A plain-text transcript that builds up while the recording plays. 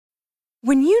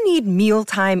When you need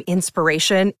mealtime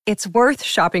inspiration, it's worth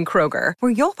shopping Kroger,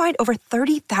 where you'll find over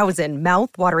 30,000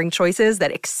 mouth-watering choices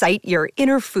that excite your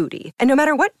inner foodie. And no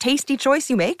matter what tasty choice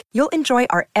you make, you'll enjoy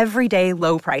our everyday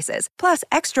low prices, plus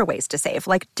extra ways to save,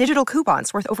 like digital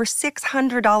coupons worth over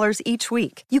 $600 each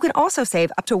week. You can also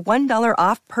save up to $1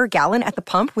 off per gallon at the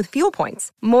pump with fuel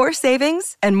points. More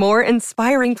savings and more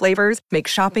inspiring flavors make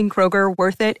shopping Kroger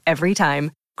worth it every time.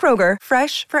 Kroger,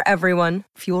 fresh for everyone.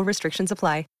 Fuel restrictions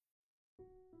apply.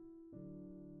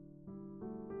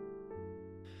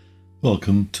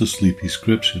 Welcome to Sleepy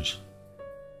Scriptures.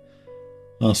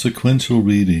 Our sequential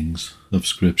readings of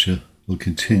Scripture will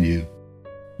continue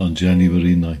on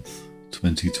January 9th,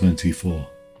 2024.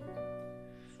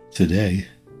 Today,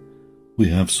 we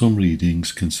have some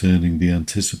readings concerning the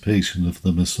anticipation of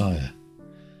the Messiah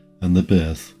and the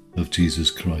birth of Jesus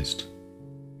Christ.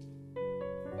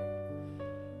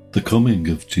 The coming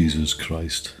of Jesus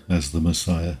Christ as the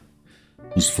Messiah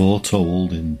was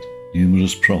foretold in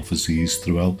numerous prophecies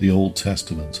throughout the Old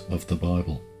Testament of the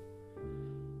Bible.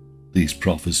 These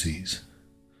prophecies,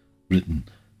 written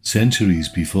centuries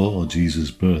before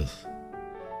Jesus' birth,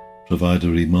 provide a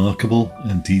remarkable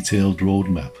and detailed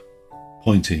roadmap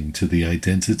pointing to the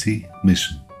identity,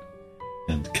 mission,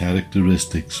 and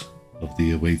characteristics of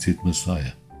the awaited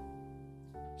Messiah.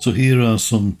 So here are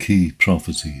some key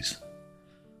prophecies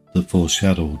that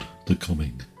foreshadowed the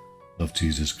coming of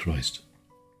Jesus Christ.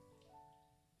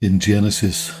 In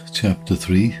Genesis chapter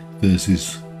 3,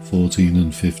 verses 14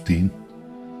 and 15,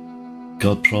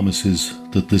 God promises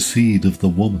that the seed of the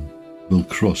woman will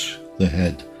crush the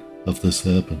head of the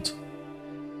serpent,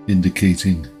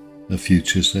 indicating a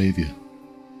future Saviour.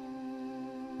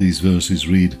 These verses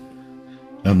read,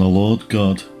 "And the Lord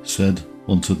God said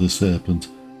unto the serpent,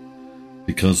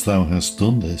 Because thou hast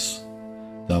done this,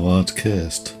 thou art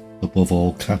cursed above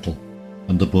all cattle,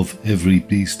 and above every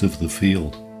beast of the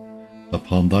field.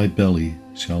 Upon thy belly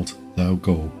shalt thou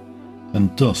go,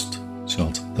 and dust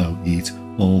shalt thou eat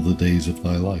all the days of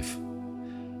thy life.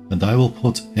 And I will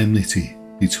put enmity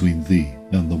between thee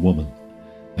and the woman,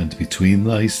 and between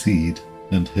thy seed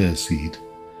and her seed.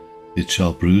 It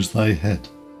shall bruise thy head,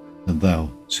 and thou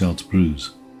shalt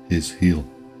bruise his heel."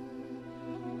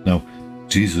 Now,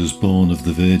 Jesus, born of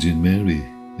the Virgin Mary,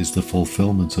 is the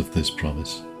fulfillment of this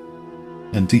promise,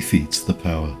 and defeats the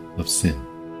power of sin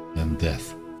and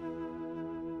death.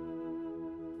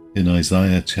 In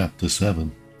Isaiah chapter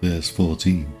 7, verse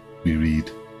 14, we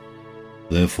read,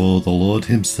 "Therefore the Lord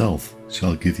himself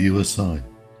shall give you a sign.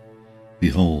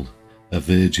 Behold, a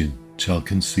virgin shall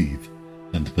conceive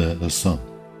and bear a son,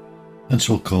 and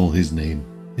shall call his name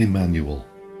Emmanuel."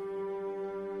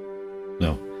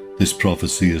 Now, this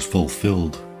prophecy is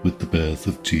fulfilled with the birth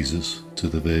of Jesus to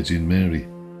the Virgin Mary,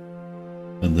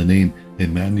 and the name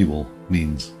Emmanuel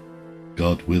means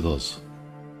God with us.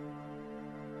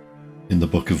 In the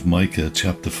book of Micah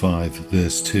chapter 5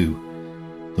 verse 2,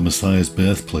 the Messiah's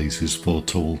birthplace is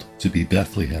foretold to be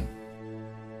Bethlehem.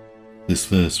 This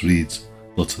verse reads,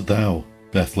 "But thou,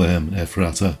 Bethlehem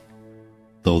Ephratah,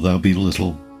 though thou be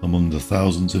little among the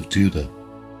thousands of Judah,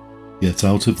 yet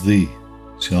out of thee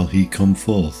shall he come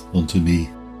forth unto me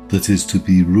that is to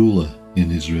be ruler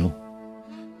in Israel,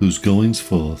 whose goings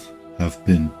forth have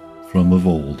been from of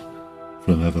old,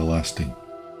 from everlasting."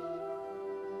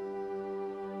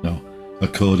 Now,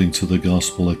 according to the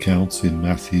Gospel accounts in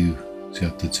Matthew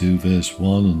chapter 2 verse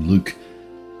 1 and Luke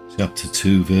chapter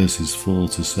 2 verses 4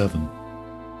 to 7,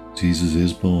 Jesus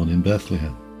is born in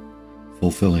Bethlehem,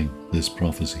 fulfilling this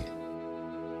prophecy.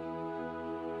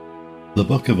 The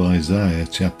book of Isaiah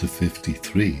chapter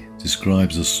 53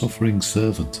 describes a suffering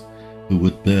servant who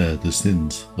would bear the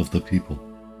sins of the people.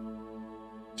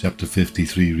 Chapter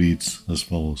 53 reads as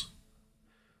follows,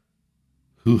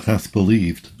 "Who hath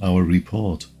believed our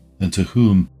report, and to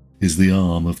whom is the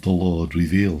arm of the Lord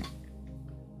revealed?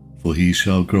 For he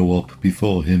shall grow up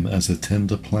before him as a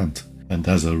tender plant, and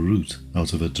as a root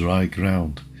out of a dry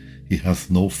ground. He hath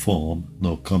no form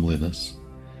nor comeliness.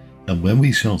 And when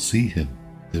we shall see him,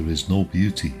 there is no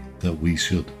beauty that we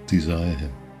should desire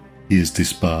him. He is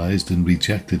despised and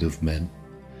rejected of men,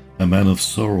 a man of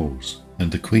sorrows,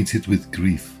 and acquainted with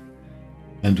grief.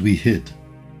 And we hid,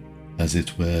 as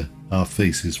it were, our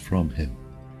faces from him.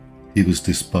 He was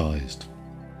despised,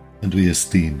 and we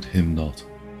esteemed him not.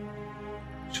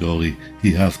 Surely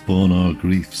he hath borne our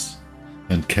griefs,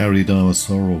 and carried our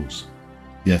sorrows.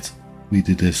 Yet we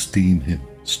did esteem him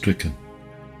stricken,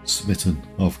 smitten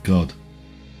of God,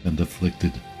 and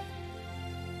afflicted.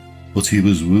 But he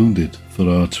was wounded for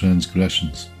our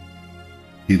transgressions.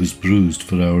 He was bruised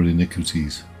for our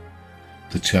iniquities.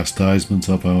 The chastisement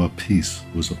of our peace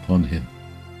was upon him,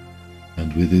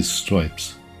 and with his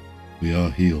stripes we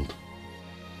are healed.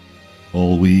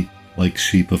 All we like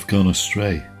sheep have gone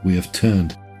astray, we have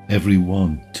turned every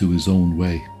one to his own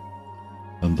way,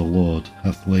 and the Lord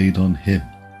hath laid on him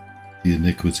the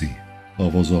iniquity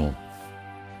of us all.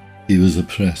 He was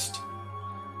oppressed,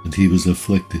 and he was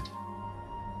afflicted,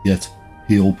 yet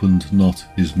he opened not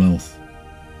his mouth.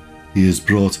 He is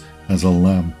brought as a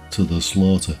lamb to the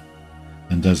slaughter,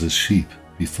 and as a sheep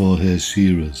before her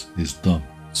shearers is dumb,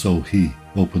 so he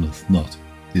openeth not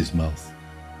his mouth.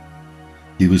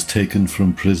 He was taken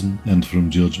from prison and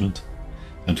from judgment,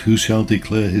 and who shall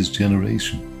declare his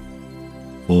generation?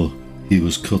 For he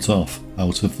was cut off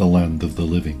out of the land of the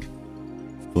living.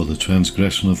 For the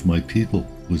transgression of my people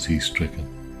was he stricken.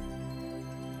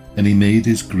 And he made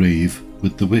his grave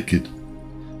with the wicked,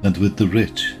 and with the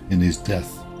rich in his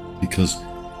death, because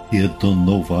he had done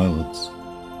no violence,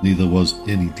 neither was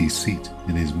any deceit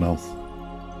in his mouth.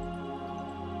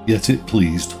 Yet it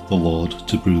pleased the Lord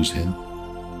to bruise him.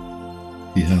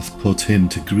 He hath put him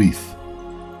to grief,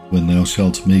 when thou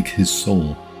shalt make his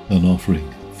soul an offering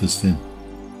for sin.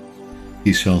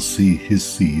 He shall see his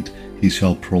seed, he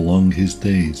shall prolong his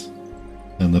days,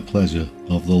 and the pleasure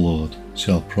of the Lord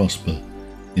shall prosper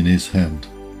in his hand.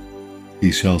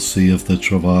 He shall see of the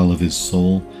travail of his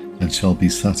soul, and shall be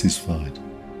satisfied.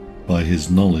 By his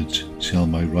knowledge shall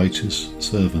my righteous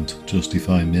servant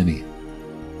justify many,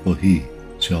 for he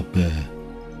shall bear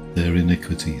their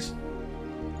iniquities.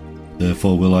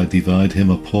 Therefore will I divide him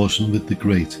a portion with the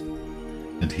great,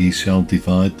 and he shall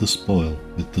divide the spoil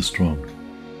with the strong,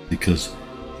 because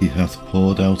he hath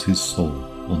poured out his soul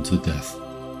unto death.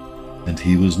 And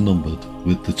he was numbered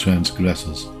with the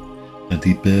transgressors, and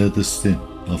he bare the sin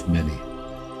of many,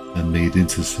 and made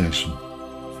intercession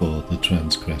for the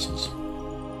transgressors.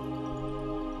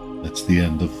 That's the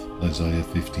end of Isaiah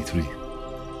 53.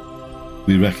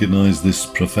 We recognize this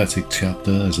prophetic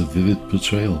chapter as a vivid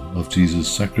portrayal of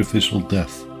Jesus' sacrificial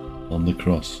death on the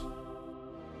cross.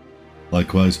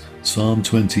 Likewise, Psalm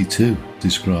 22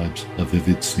 describes a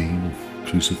vivid scene of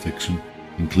crucifixion,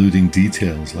 including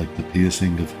details like the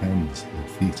piercing of hands and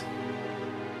feet.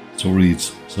 So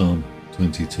reads Psalm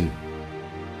 22.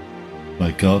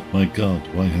 My God,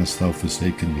 why hast thou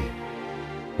forsaken me?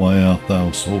 Why art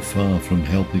thou so far from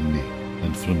helping me,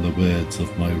 and from the words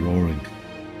of my roaring?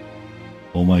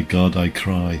 O my God, I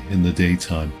cry in the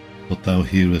daytime, but thou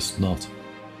hearest not,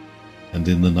 and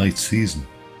in the night season,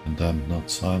 and am not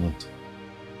silent.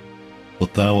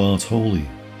 But thou art holy,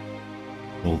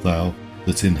 O thou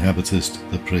that inhabitest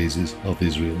the praises of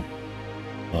Israel.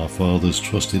 Our fathers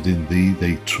trusted in thee,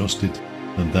 they trusted,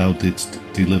 and thou didst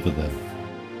deliver them.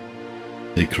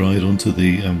 They cried unto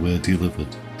thee, and were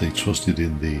delivered. They trusted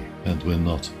in thee, and were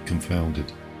not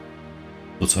confounded.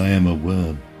 But I am a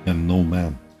worm, and no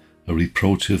man, a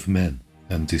reproach of men,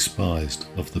 and despised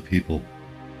of the people.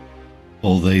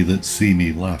 All they that see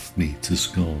me laugh me to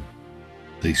scorn.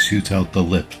 They shoot out the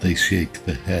lip, they shake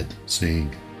the head,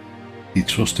 saying, He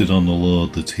trusted on the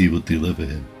Lord that he would deliver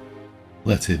him.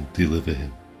 Let him deliver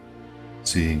him,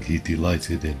 seeing he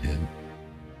delighted in him.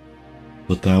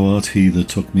 But thou art he that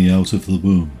took me out of the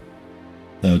womb.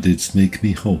 Thou didst make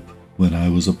me hope when I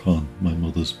was upon my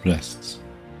mother's breasts.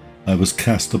 I was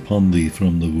cast upon thee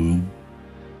from the womb.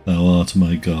 Thou art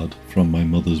my God from my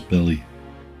mother's belly.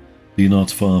 Be not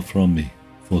far from me,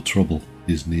 for trouble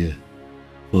is near,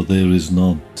 for there is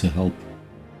none to help.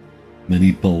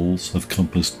 Many bulls have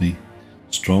compassed me,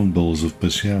 strong bulls of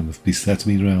Bashan have beset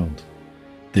me round.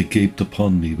 They gaped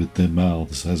upon me with their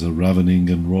mouths as a ravening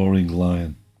and roaring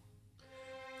lion.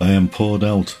 I am poured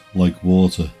out like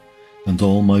water, and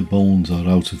all my bones are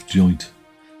out of joint.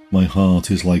 My heart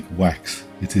is like wax,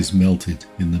 it is melted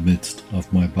in the midst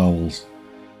of my bowels.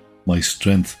 My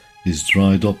strength is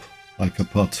dried up like a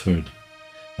potsherd,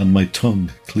 and my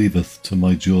tongue cleaveth to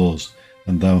my jaws,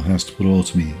 and thou hast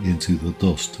brought me into the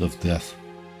dust of death.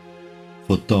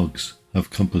 For dogs have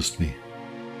compassed me,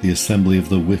 the assembly of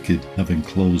the wicked have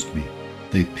enclosed me,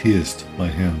 they pierced my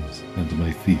hands and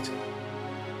my feet.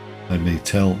 I may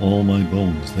tell all my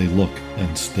bones, they look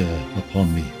and stare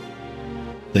upon me.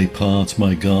 They part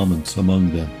my garments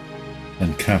among them,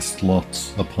 and cast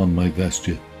lots upon my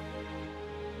vesture.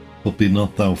 But be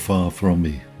not thou far from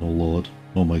me, O Lord,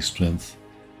 O my strength,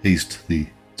 haste thee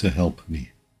to help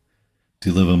me.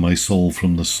 Deliver my soul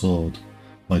from the sword,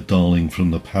 my darling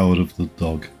from the power of the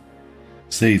dog.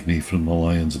 Save me from the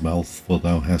lion's mouth, for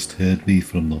thou hast heard me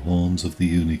from the horns of the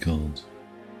unicorns.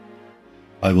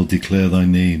 I will declare thy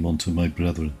name unto my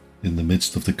brethren, in the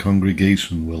midst of the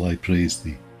congregation will I praise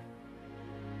thee.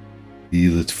 Ye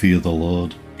that fear the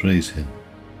Lord, praise him.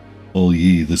 All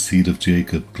ye, the seed of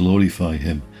Jacob, glorify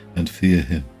him, and fear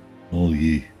him, all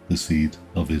ye, the seed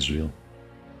of Israel.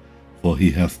 For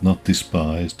he hath not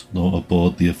despised nor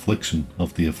abhorred the affliction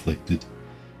of the afflicted,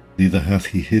 neither hath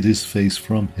he hid his face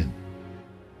from him.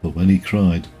 But when he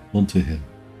cried unto him,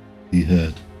 he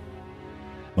heard.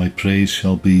 My praise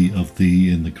shall be of thee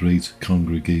in the great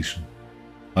congregation.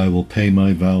 I will pay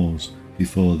my vows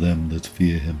before them that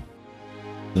fear him.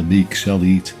 The meek shall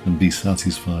eat and be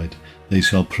satisfied. They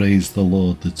shall praise the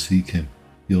Lord that seek him.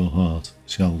 Your heart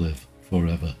shall live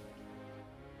forever.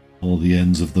 All the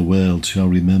ends of the world shall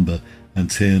remember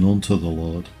and turn unto the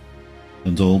Lord,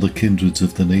 and all the kindreds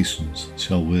of the nations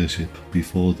shall worship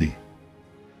before thee.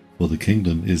 For the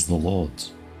kingdom is the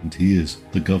Lord's, and he is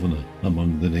the governor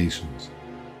among the nations.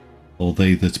 All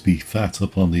they that be fat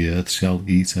upon the earth shall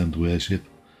eat and worship.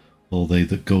 All they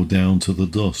that go down to the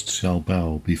dust shall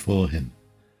bow before him,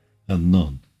 and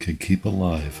none can keep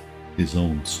alive his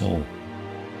own soul.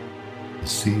 The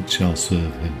seed shall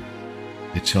serve him.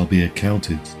 It shall be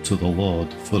accounted to the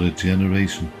Lord for a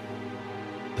generation.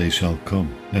 They shall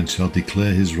come and shall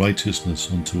declare his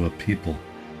righteousness unto a people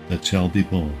that shall be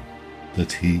born,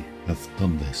 that he hath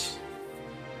done this.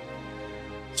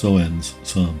 So ends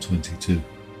Psalm 22.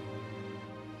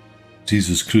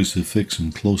 Jesus'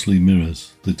 crucifixion closely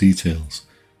mirrors the details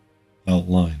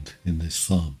outlined in this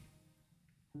psalm.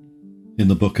 In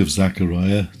the book of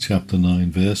Zechariah, chapter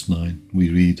 9, verse 9, we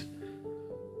read,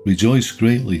 Rejoice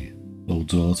greatly, O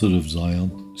daughter of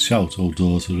Zion, shout, O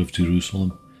daughter of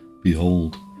Jerusalem,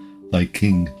 behold, thy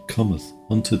king cometh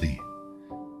unto thee.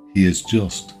 He is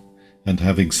just, and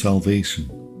having salvation,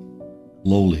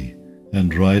 lowly,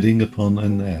 and riding upon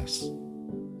an ass,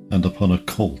 and upon a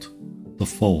colt, the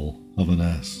foal of an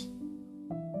ass.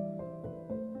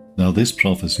 Now this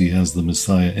prophecy has the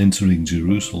Messiah entering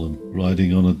Jerusalem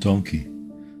riding on a donkey,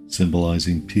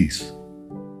 symbolizing peace.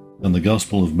 And the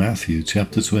Gospel of Matthew,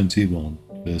 chapter 21,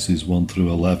 verses 1 through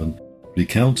 11,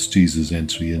 recounts Jesus'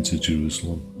 entry into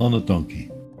Jerusalem on a donkey.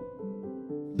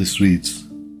 This reads,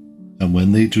 And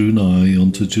when they drew nigh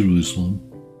unto Jerusalem,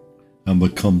 and were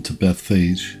come to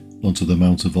Bethphage, unto the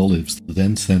Mount of Olives,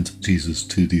 then sent Jesus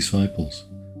 2 disciples,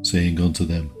 saying unto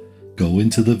them, Go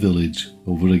into the village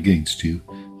over against you,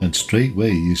 and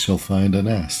straightway ye shall find an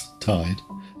ass tied,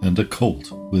 and a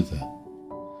colt with her.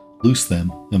 Loose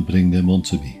them, and bring them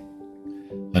unto me.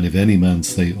 And if any man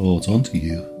say aught unto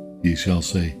you, ye shall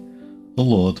say, The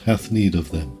Lord hath need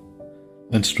of them,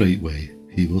 and straightway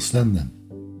he will send them.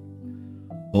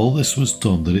 All this was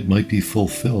done that it might be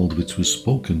fulfilled which was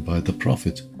spoken by the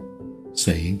prophet,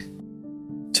 saying,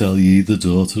 Tell ye the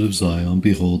daughter of Zion,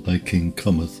 Behold, thy king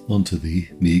cometh unto thee,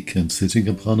 meek, and sitting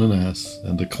upon an ass,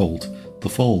 and a colt, the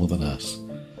foal of an ass.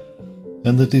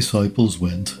 And the disciples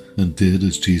went, and did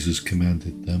as Jesus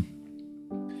commanded them,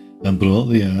 and brought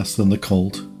the ass and the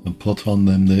colt, and put on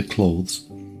them their clothes,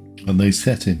 and they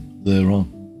set him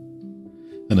thereon.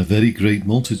 And a very great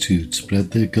multitude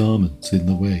spread their garments in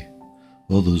the way.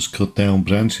 Others cut down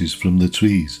branches from the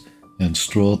trees, and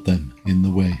strawed them in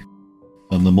the way.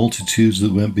 And the multitudes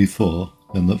that went before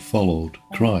and that followed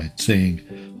cried, saying,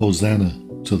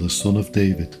 Hosanna to the Son of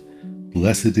David.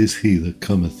 Blessed is he that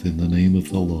cometh in the name of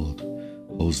the Lord.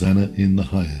 Hosanna in the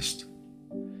highest.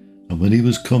 And when he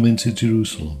was come into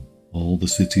Jerusalem, all the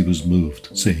city was moved,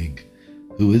 saying,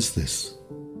 Who is this?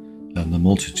 And the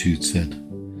multitude said,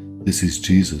 This is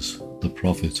Jesus, the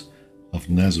prophet of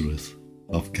Nazareth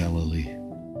of Galilee.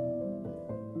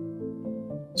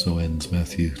 So ends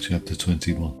Matthew chapter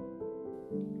 21.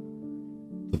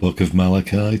 The book of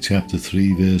Malachi, chapter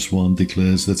 3, verse 1,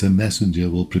 declares that a messenger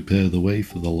will prepare the way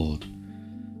for the Lord,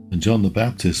 and John the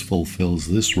Baptist fulfills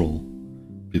this role,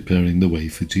 preparing the way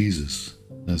for Jesus,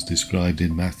 as described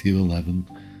in Matthew 11,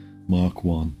 Mark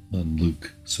 1, and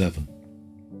Luke 7.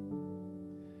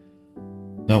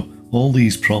 Now, all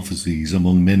these prophecies,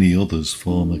 among many others,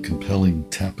 form a compelling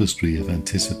tapestry of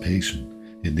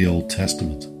anticipation in the Old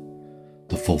Testament.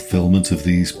 The fulfillment of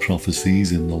these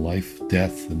prophecies in the life,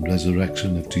 death, and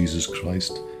resurrection of Jesus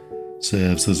Christ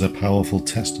serves as a powerful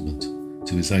testament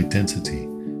to his identity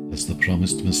as the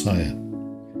promised Messiah,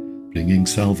 bringing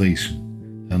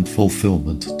salvation and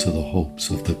fulfillment to the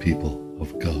hopes of the people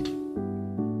of God.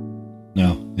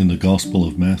 Now, in the Gospel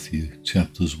of Matthew,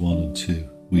 chapters 1 and 2,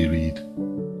 we read,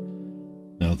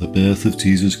 Now the birth of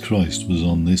Jesus Christ was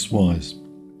on this wise,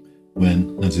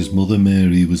 when, as his mother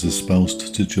Mary was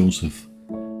espoused to Joseph,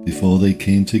 before they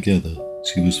came together,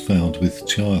 she was found with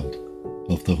child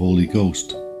of the Holy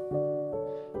Ghost.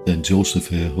 Then Joseph,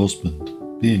 her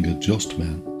husband, being a just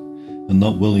man, and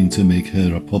not willing to make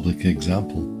her a public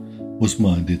example, was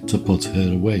minded to put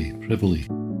her away privily.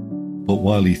 But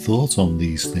while he thought on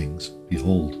these things,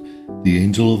 behold, the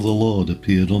angel of the Lord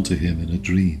appeared unto him in a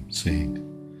dream, saying,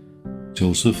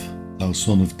 Joseph, thou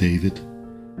son of David,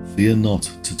 Fear not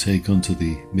to take unto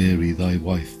thee Mary thy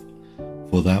wife,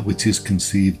 for that which is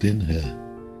conceived in her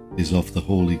is of the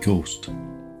Holy Ghost.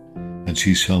 And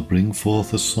she shall bring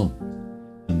forth a son,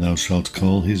 and thou shalt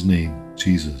call his name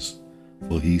Jesus,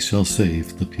 for he shall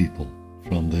save the people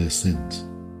from their sins.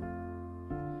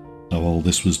 Now all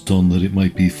this was done that it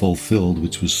might be fulfilled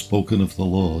which was spoken of the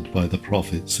Lord by the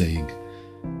prophet, saying,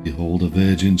 Behold, a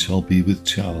virgin shall be with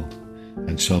child,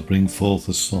 and shall bring forth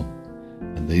a son,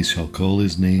 and they shall call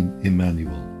his name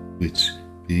Emmanuel, which,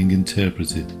 being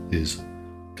interpreted, is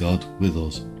God with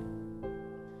us.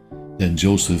 Then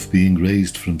Joseph, being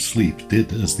raised from sleep,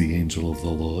 did as the angel of the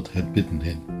Lord had bidden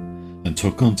him, and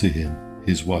took unto him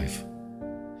his wife,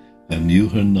 and knew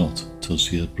her not till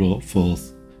she had brought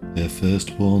forth their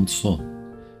firstborn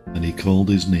son, and he called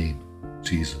his name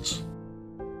Jesus.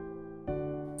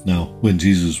 Now when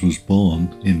Jesus was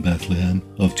born in Bethlehem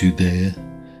of Judea,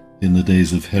 in the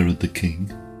days of Herod the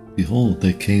king, behold,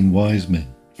 there came wise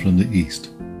men from the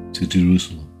east to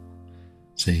Jerusalem,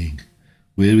 saying,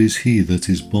 Where is he that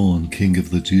is born King of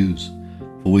the Jews?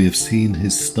 For we have seen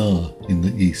his star in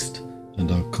the east,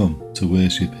 and are come to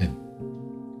worship him.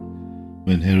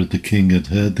 When Herod the king had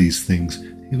heard these things,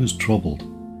 he was troubled,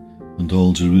 and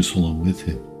all Jerusalem with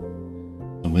him.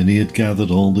 And when he had gathered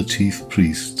all the chief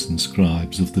priests and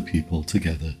scribes of the people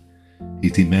together, he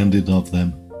demanded of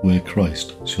them where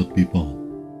Christ should be born.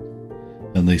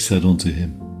 And they said unto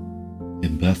him,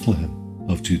 In Bethlehem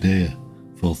of Judea,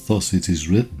 for thus it is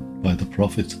written by the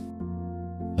prophet,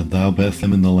 And thou,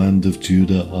 Bethlehem, in the land of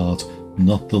Judah, art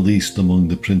not the least among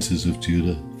the princes of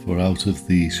Judah, for out of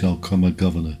thee shall come a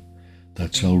governor,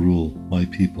 that shall rule my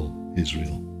people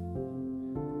Israel.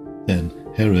 Then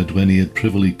Herod, when he had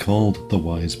privily called the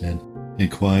wise men,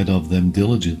 inquired of them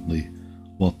diligently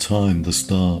what time the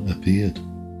star appeared.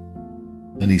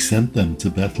 And he sent them to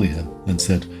Bethlehem, and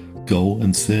said, Go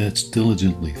and search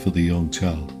diligently for the young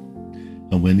child,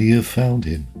 and when ye have found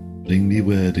him, bring me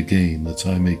word again, that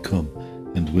I may come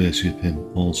and worship him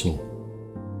also.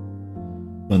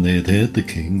 When they had heard the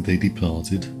king, they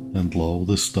departed, and lo,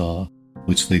 the star,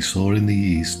 which they saw in the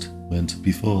east, went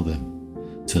before them,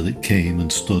 till it came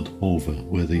and stood over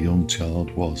where the young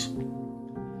child was.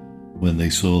 When they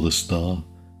saw the star,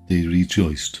 they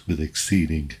rejoiced with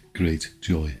exceeding great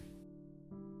joy.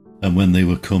 And when they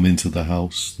were come into the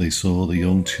house, they saw the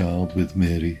young child with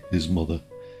Mary his mother,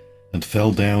 and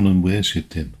fell down and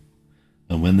worshipped him.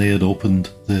 And when they had opened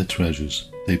their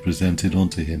treasures, they presented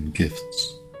unto him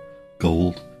gifts,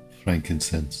 gold,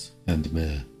 frankincense, and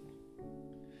myrrh.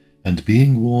 And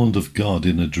being warned of God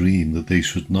in a dream that they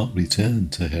should not return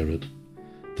to Herod,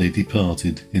 they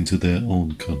departed into their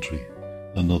own country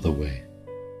another way.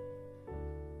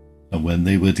 And when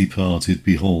they were departed,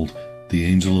 behold, the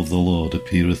angel of the Lord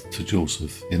appeareth to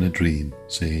Joseph in a dream,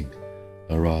 saying,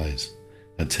 Arise,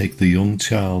 and take the young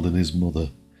child and his mother,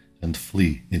 and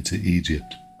flee into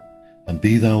Egypt. And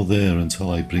be thou there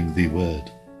until I bring thee word,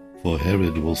 for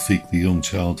Herod will seek the young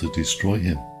child to destroy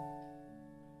him.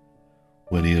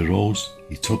 When he arose,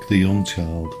 he took the young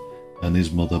child and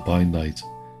his mother by night,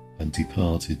 and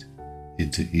departed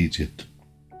into Egypt,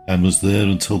 and was there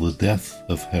until the death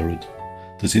of Herod,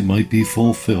 that it might be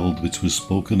fulfilled which was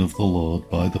spoken of the Lord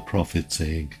by the prophet,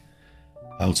 saying,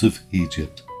 Out of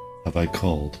Egypt have I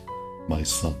called my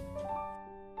son.